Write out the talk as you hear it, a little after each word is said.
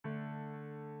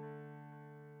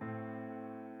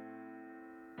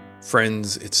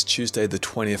Friends, it's Tuesday the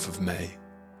 20th of May.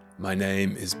 My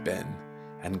name is Ben,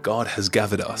 and God has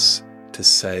gathered us to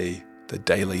say the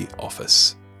daily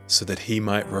office so that He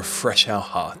might refresh our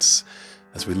hearts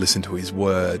as we listen to His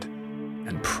word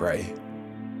and pray.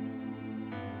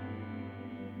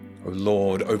 O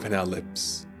Lord, open our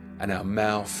lips, and our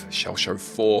mouth shall show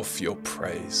forth your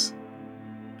praise.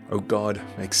 O God,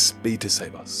 make speed to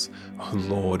save us. O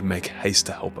Lord, make haste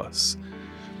to help us.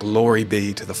 Glory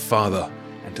be to the Father,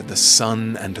 and to the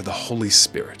Son, and to the Holy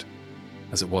Spirit,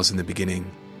 as it was in the beginning,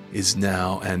 is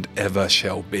now, and ever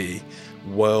shall be,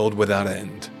 world without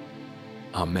end.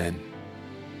 Amen.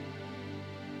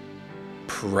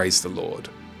 Praise the Lord.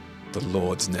 The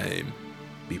Lord's name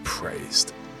be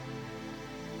praised.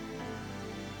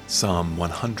 Psalm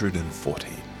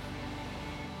 114.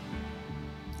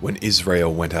 When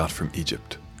Israel went out from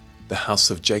Egypt, the house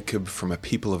of Jacob from a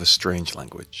people of a strange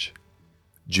language,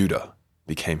 Judah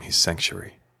became his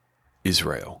sanctuary,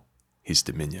 Israel his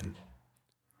dominion.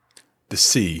 The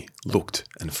sea looked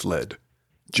and fled,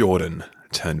 Jordan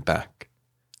turned back,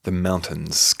 the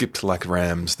mountains skipped like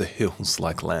rams, the hills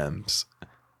like lambs.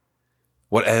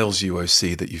 What ails you, O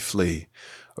sea, that you flee,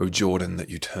 O Jordan, that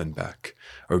you turn back,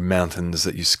 O mountains,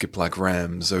 that you skip like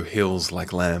rams, O hills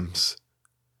like lambs?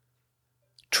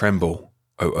 Tremble,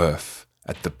 O earth,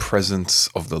 at the presence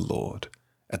of the Lord,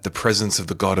 at the presence of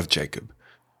the God of Jacob,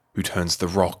 who turns the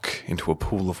rock into a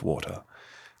pool of water,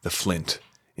 the flint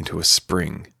into a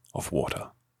spring of water.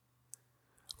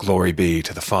 Glory be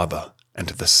to the Father, and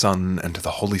to the Son, and to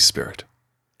the Holy Spirit,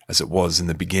 as it was in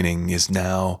the beginning, is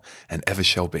now, and ever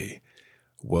shall be,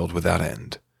 world without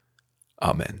end.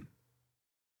 Amen.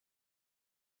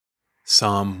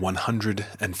 Psalm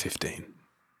 115.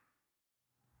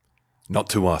 Not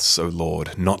to us, O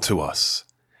Lord, not to us,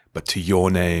 but to your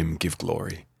name give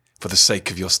glory, for the sake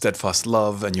of your steadfast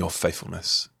love and your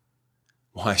faithfulness.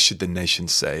 Why should the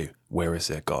nations say, where is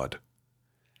their God?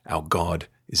 Our God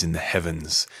is in the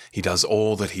heavens. He does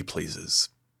all that he pleases.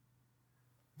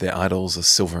 Their idols are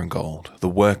silver and gold, the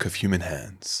work of human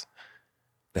hands.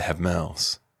 They have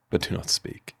mouths, but do not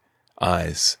speak,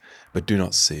 eyes, but do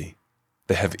not see.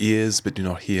 They have ears, but do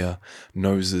not hear,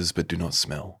 noses, but do not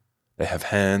smell. They have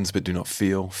hands, but do not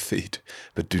feel, feet,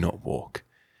 but do not walk,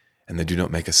 and they do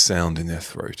not make a sound in their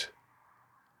throat.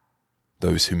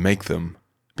 Those who make them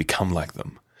become like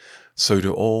them, so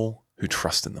do all who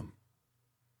trust in them.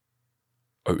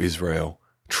 O Israel,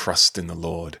 trust in the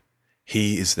Lord.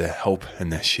 He is their help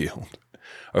and their shield.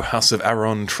 O house of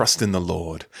Aaron, trust in the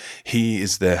Lord. He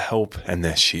is their help and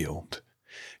their shield.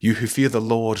 You who fear the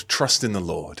Lord, trust in the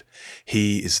Lord.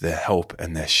 He is their help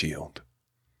and their shield.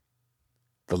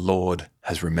 The Lord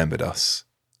has remembered us.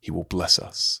 He will bless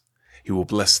us. He will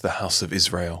bless the house of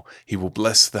Israel. He will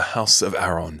bless the house of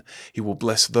Aaron. He will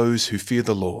bless those who fear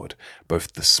the Lord,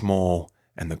 both the small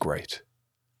and the great.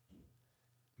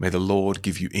 May the Lord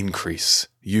give you increase,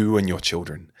 you and your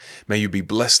children. May you be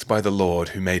blessed by the Lord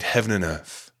who made heaven and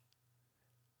earth.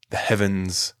 The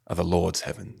heavens are the Lord's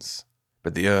heavens,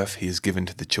 but the earth he has given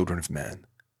to the children of man.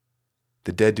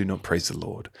 The dead do not praise the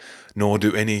Lord, nor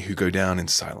do any who go down in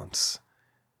silence.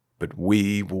 But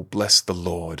we will bless the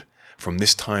Lord from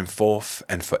this time forth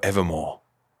and forevermore.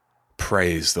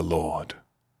 Praise the Lord.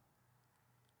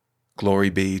 Glory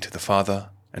be to the Father,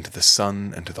 and to the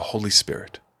Son, and to the Holy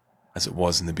Spirit, as it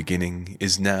was in the beginning,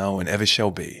 is now, and ever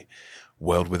shall be,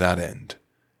 world without end.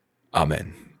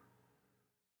 Amen.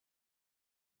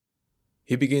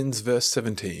 He begins verse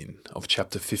 17 of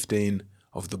chapter 15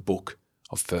 of the book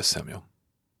of 1 Samuel.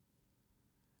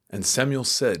 And Samuel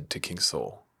said to King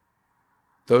Saul,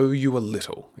 though you are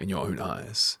little in your own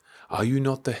eyes, are you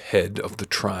not the head of the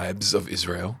tribes of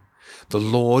Israel? The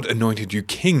Lord anointed you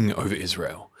king over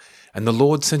Israel, and the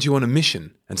Lord sent you on a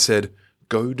mission and said,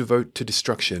 go devote to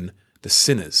destruction the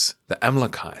sinners, the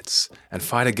Amalekites, and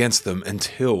fight against them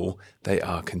until they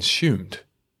are consumed.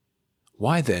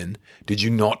 Why then did you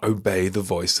not obey the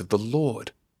voice of the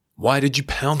Lord? Why did you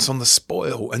pounce on the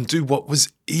spoil and do what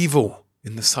was evil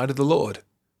in the sight of the Lord?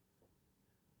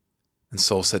 And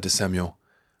Saul said to Samuel,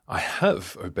 I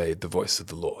have obeyed the voice of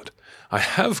the Lord. I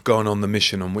have gone on the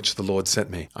mission on which the Lord sent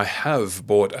me. I have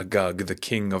brought Agag, the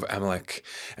king of Amalek,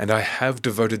 and I have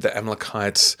devoted the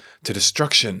Amalekites to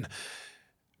destruction.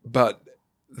 But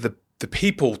the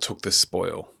people took the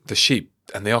spoil, the sheep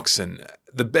and the oxen,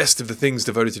 the best of the things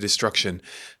devoted to destruction,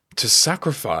 to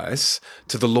sacrifice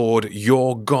to the Lord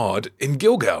your God in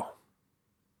Gilgal.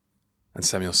 And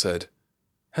Samuel said,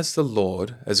 has the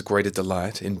Lord as great a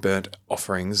delight in burnt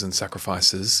offerings and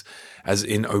sacrifices as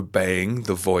in obeying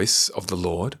the voice of the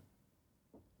Lord?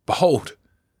 Behold,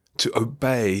 to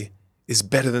obey is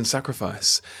better than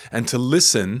sacrifice, and to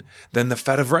listen than the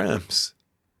fat of rams.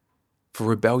 For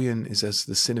rebellion is as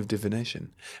the sin of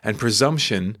divination, and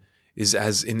presumption is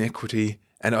as iniquity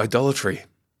and idolatry.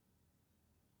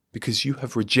 Because you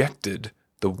have rejected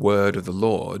the word of the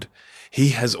Lord, he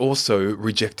has also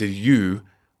rejected you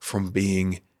from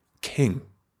being king.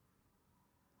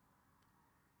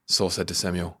 Saul said to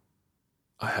Samuel,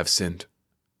 I have sinned,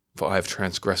 for I have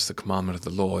transgressed the commandment of the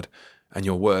Lord and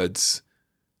your words,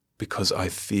 because I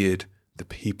feared the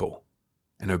people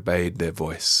and obeyed their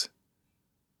voice.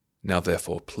 Now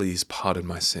therefore, please pardon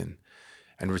my sin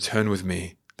and return with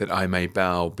me that I may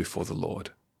bow before the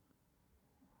Lord.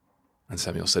 And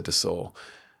Samuel said to Saul,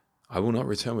 I will not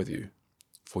return with you,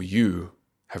 for you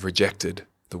have rejected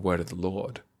the word of the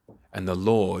Lord, and the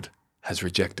Lord has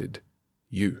rejected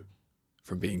you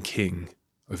from being king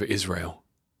over Israel.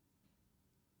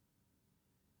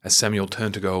 As Samuel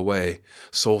turned to go away,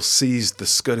 Saul seized the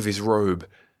skirt of his robe,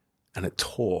 and it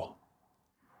tore.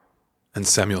 And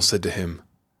Samuel said to him,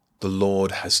 The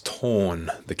Lord has torn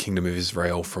the kingdom of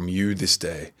Israel from you this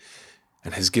day,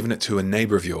 and has given it to a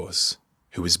neighbor of yours,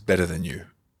 who is better than you.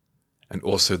 And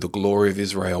also the glory of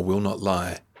Israel will not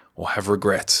lie or have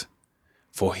regret,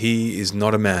 for he is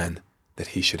not a man that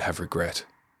he should have regret.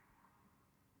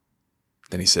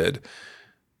 Then he said,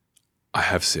 I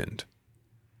have sinned,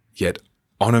 yet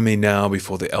honor me now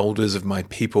before the elders of my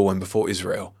people and before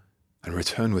Israel, and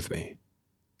return with me,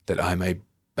 that I may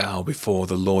bow before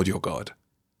the Lord your God.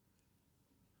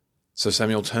 So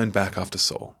Samuel turned back after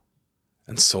Saul,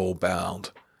 and Saul bowed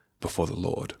before the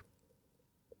Lord.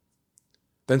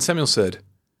 Then Samuel said,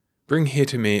 Bring here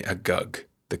to me Agag,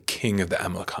 the king of the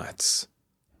Amalekites.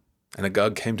 And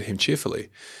Agag came to him cheerfully.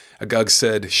 Agag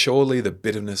said, Surely the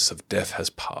bitterness of death has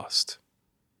passed.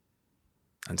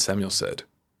 And Samuel said,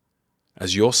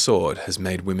 As your sword has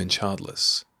made women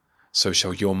childless, so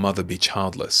shall your mother be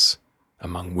childless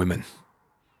among women.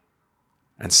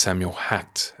 And Samuel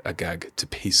hacked Agag to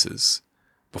pieces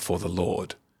before the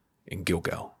Lord in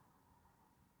Gilgal.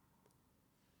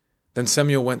 Then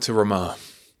Samuel went to Ramah,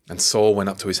 and Saul went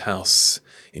up to his house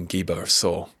in Geba of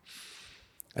Saul.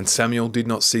 And Samuel did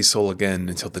not see Saul again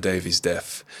until the day of his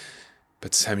death.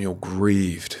 But Samuel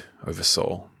grieved over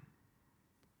Saul.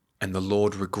 And the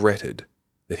Lord regretted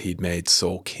that he had made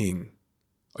Saul king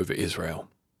over Israel.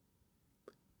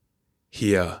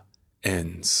 Here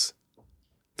ends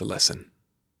the lesson.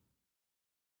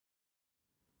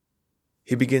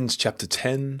 He begins chapter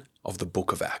 10 of the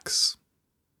book of Acts.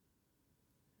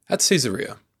 At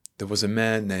Caesarea, there was a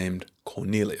man named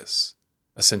Cornelius,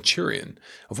 a centurion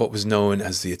of what was known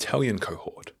as the Italian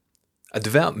cohort, a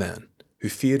devout man who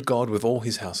feared God with all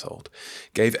his household,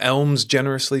 gave alms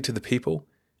generously to the people,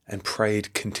 and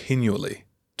prayed continually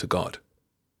to God.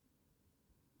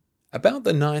 About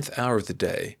the 9th hour of the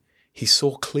day, he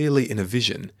saw clearly in a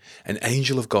vision an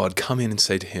angel of God come in and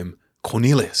say to him,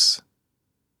 Cornelius.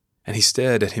 And he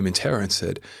stared at him in terror and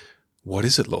said, What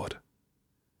is it, Lord?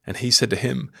 And he said to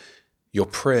him, Your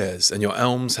prayers and your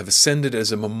alms have ascended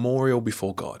as a memorial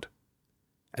before God.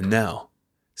 And now,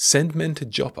 send men to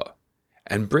Joppa,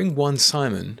 and bring one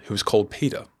Simon, who is called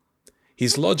Peter. He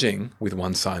is lodging with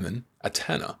one Simon, a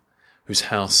tanner, whose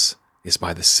house is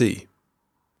by the sea.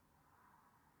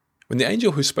 When the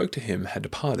angel who spoke to him had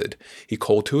departed, he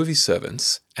called 2 of his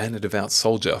servants and a devout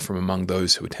soldier from among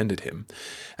those who attended him,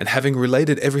 and having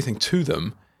related everything to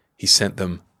them, he sent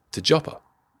them to Joppa.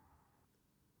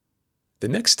 The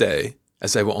next day,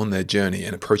 as they were on their journey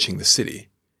and approaching the city,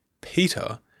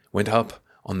 Peter went up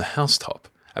on the housetop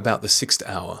about the 6th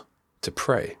hour to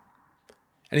pray.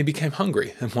 And he became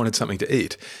hungry and wanted something to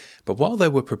eat. But while they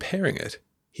were preparing it,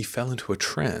 he fell into a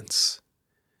trance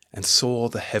and saw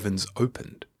the heavens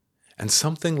opened, and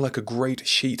something like a great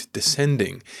sheet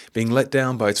descending, being let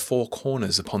down by its 4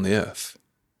 corners upon the earth.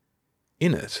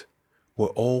 In it were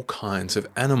all kinds of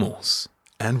animals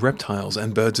and reptiles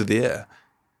and birds of the air.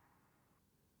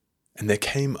 And there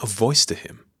came a voice to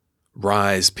him,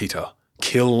 Rise, Peter,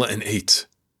 kill and eat.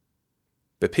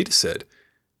 But Peter said,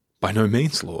 By no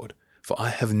means, Lord, for I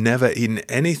have never eaten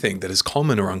anything that is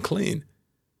common or unclean.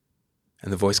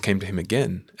 And the voice came to him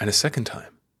again, and a second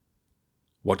time,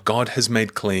 What God has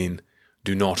made clean,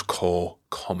 do not call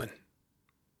common.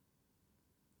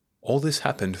 All this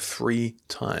happened 3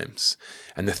 times,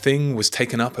 and the thing was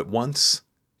taken up at once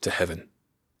to heaven.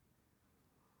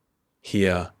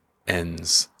 Here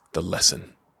ends the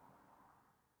lesson.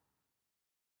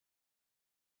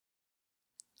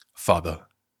 Father,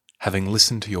 having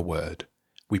listened to your word,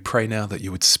 we pray now that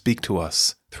you would speak to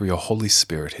us through your Holy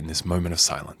Spirit in this moment of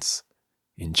silence.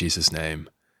 In Jesus' name,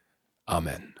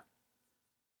 Amen.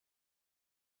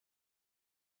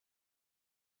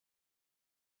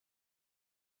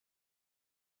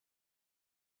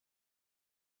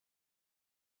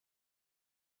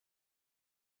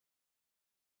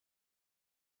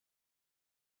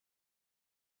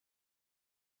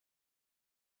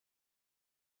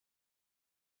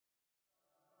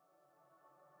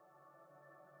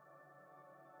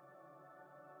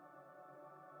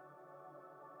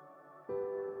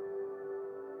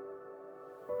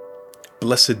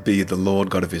 Blessed be the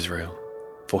Lord God of Israel,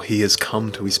 for he has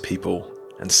come to his people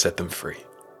and set them free.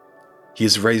 He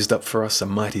has raised up for us a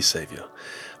mighty Saviour,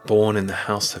 born in the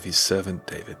house of his servant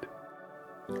David.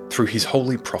 Through his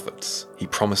holy prophets he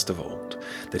promised of old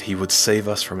that he would save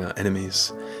us from our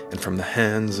enemies and from the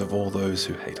hands of all those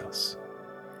who hate us.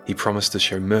 He promised to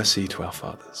show mercy to our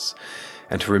fathers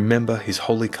and to remember his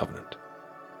holy covenant.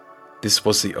 This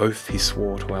was the oath he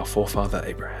swore to our forefather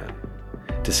Abraham,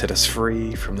 to set us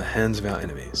free from the hands of our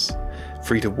enemies,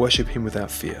 free to worship him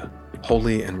without fear,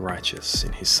 holy and righteous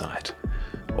in his sight,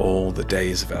 all the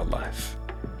days of our life.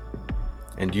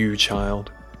 And you,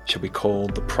 child, shall be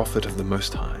called the prophet of the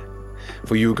Most High,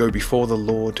 for you will go before the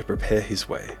Lord to prepare his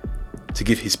way, to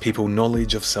give his people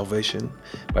knowledge of salvation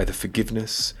by the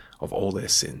forgiveness of all their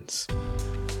sins.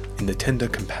 In the tender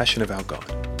compassion of our God,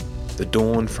 the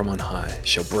dawn from on high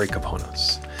shall break upon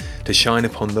us, to shine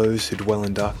upon those who dwell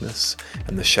in darkness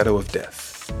and the shadow of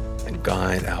death, and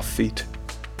guide our feet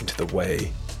into the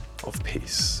way of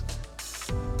peace.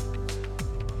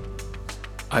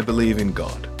 I believe in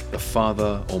God, the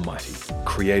Father Almighty,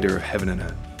 creator of heaven and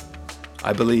earth.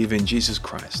 I believe in Jesus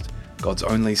Christ, God's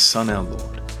only Son, our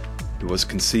Lord, who was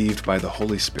conceived by the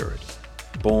Holy Spirit,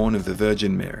 born of the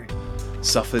Virgin Mary,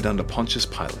 suffered under Pontius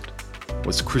Pilate,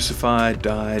 was crucified,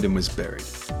 died, and was buried.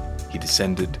 He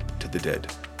descended to the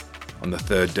dead. On the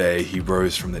third day he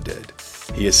rose from the dead.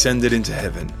 He ascended into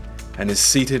heaven and is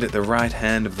seated at the right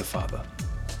hand of the Father.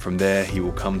 From there he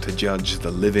will come to judge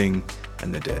the living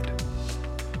and the dead.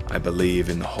 I believe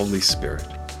in the Holy Spirit,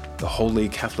 the Holy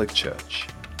Catholic Church,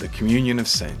 the communion of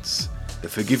saints, the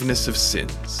forgiveness of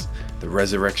sins, the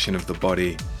resurrection of the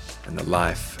body, and the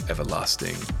life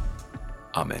everlasting.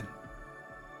 Amen.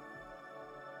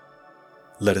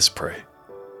 Let us pray.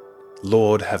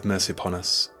 Lord, have mercy upon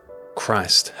us.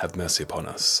 Christ, have mercy upon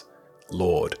us.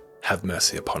 Lord, have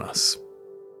mercy upon us.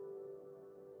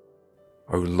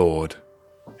 O Lord,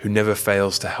 who never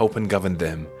fails to help and govern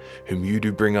them whom you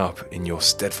do bring up in your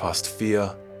steadfast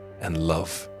fear and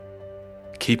love,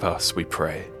 keep us, we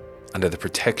pray, under the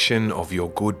protection of your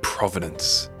good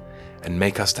providence, and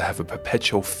make us to have a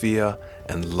perpetual fear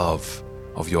and love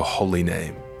of your holy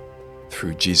name,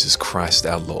 through Jesus Christ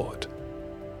our Lord.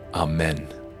 Amen.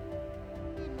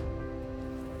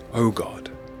 O God,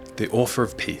 the author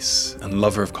of peace and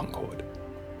lover of concord,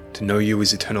 to know you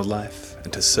is eternal life,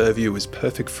 and to serve you is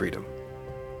perfect freedom.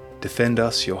 Defend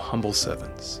us, your humble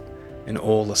servants, in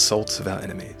all assaults of our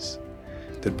enemies,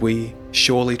 that we,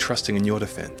 surely trusting in your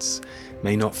defense,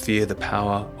 may not fear the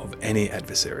power of any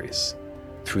adversaries,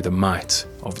 through the might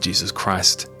of Jesus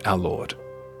Christ our Lord.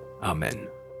 Amen.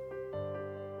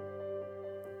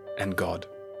 And God,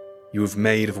 you have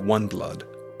made of one blood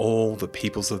all the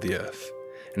peoples of the earth,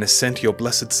 and has sent your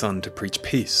blessed Son to preach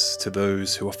peace to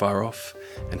those who are far off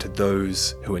and to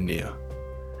those who are near.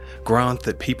 Grant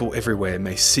that people everywhere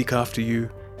may seek after you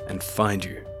and find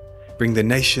you. Bring the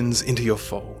nations into your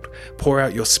fold. Pour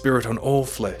out your Spirit on all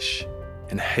flesh,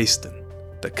 and hasten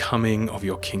the coming of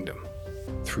your kingdom.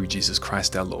 Through Jesus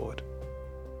Christ our Lord.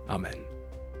 Amen.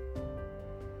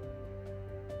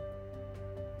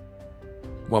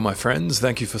 Well, my friends,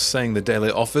 thank you for saying the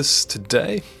daily office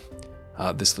today.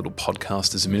 This little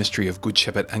podcast is a ministry of Good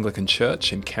Shepherd Anglican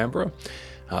Church in Canberra.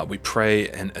 We pray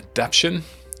an adaptation,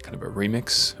 kind of a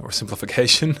remix or a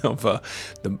simplification of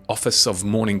the Office of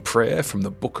Morning Prayer from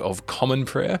the Book of Common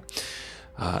Prayer.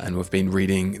 And we've been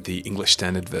reading the English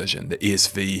Standard Version, the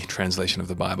ESV translation of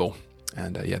the Bible.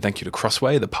 And thank you to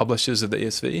Crossway, the publishers of the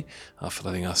ESV, for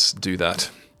letting us do that.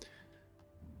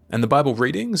 And the Bible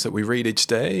readings that we read each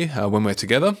day when we're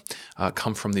together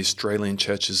come from the Australian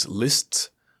Church's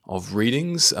list of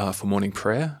readings for morning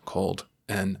prayer called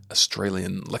an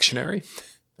Australian Lectionary.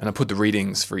 And I put the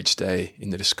readings for each day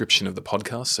in the description of the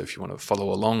podcast. So if you want to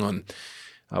follow along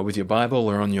on with your Bible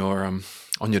or on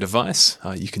your device,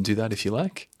 you can do that if you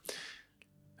like.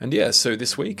 And so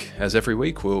this week, as every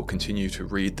week, we'll continue to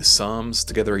read the Psalms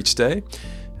together each day.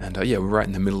 And we're right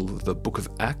in the middle of the book of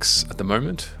Acts at the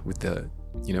moment with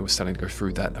we're starting to go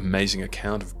through that amazing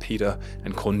account of Peter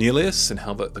and Cornelius and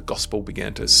how the gospel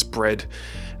began to spread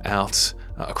out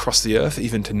across the earth,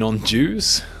 even to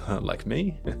non-Jews like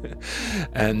me.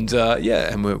 And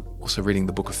we're also reading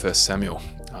the book of 1 Samuel,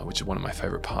 which is one of my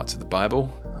favorite parts of the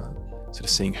Bible, sort of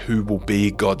seeing who will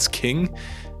be God's king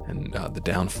and the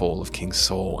downfall of King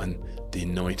Saul and the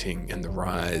anointing and the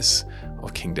rise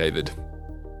of King David.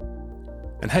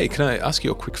 And hey, can I ask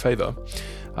you a quick favor?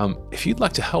 If you'd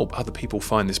like to help other people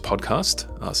find this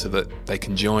podcast so that they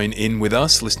can join in with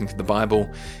us listening to the Bible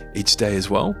each day as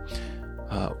well,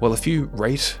 if you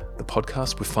rate the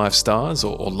podcast with 5 stars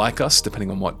or like us,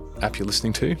 depending on what app you're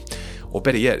listening to, or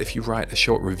better yet, if you write a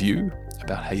short review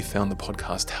about how you found the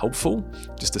podcast helpful,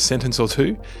 just a sentence or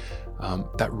two.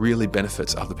 That really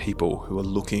benefits other people who are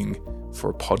looking for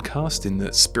a podcast in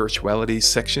the spirituality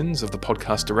sections of the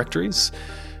podcast directories.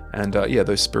 And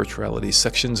those spirituality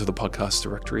sections of the podcast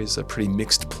directories are pretty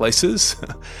mixed places.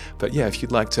 But yeah, if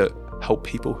you'd like to help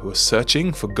people who are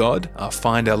searching for God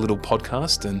find our little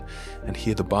podcast and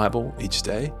hear the Bible each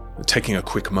day, taking a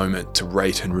quick moment to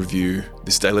rate and review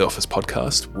this Daily Office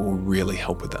podcast will really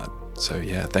help with that. So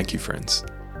yeah, thank you, friends.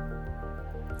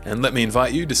 And let me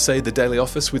invite you to say the Daily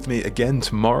Office with me again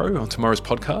tomorrow on tomorrow's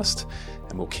podcast,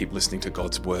 and we'll keep listening to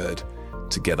God's Word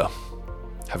together.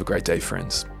 Have a great day,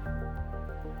 friends.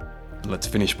 And let's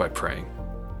finish by praying.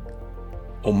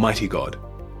 Almighty God,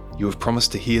 you have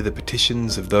promised to hear the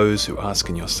petitions of those who ask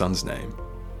in your Son's name.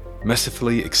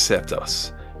 Mercifully accept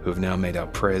us who have now made our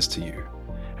prayers to you,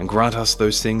 and grant us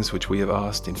those things which we have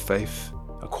asked in faith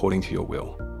according to your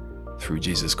will. Through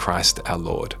Jesus Christ our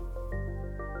Lord.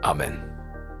 Amen.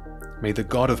 May the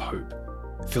God of hope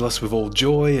fill us with all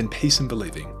joy and peace in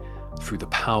believing through the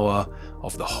power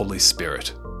of the Holy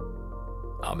Spirit.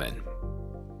 Amen.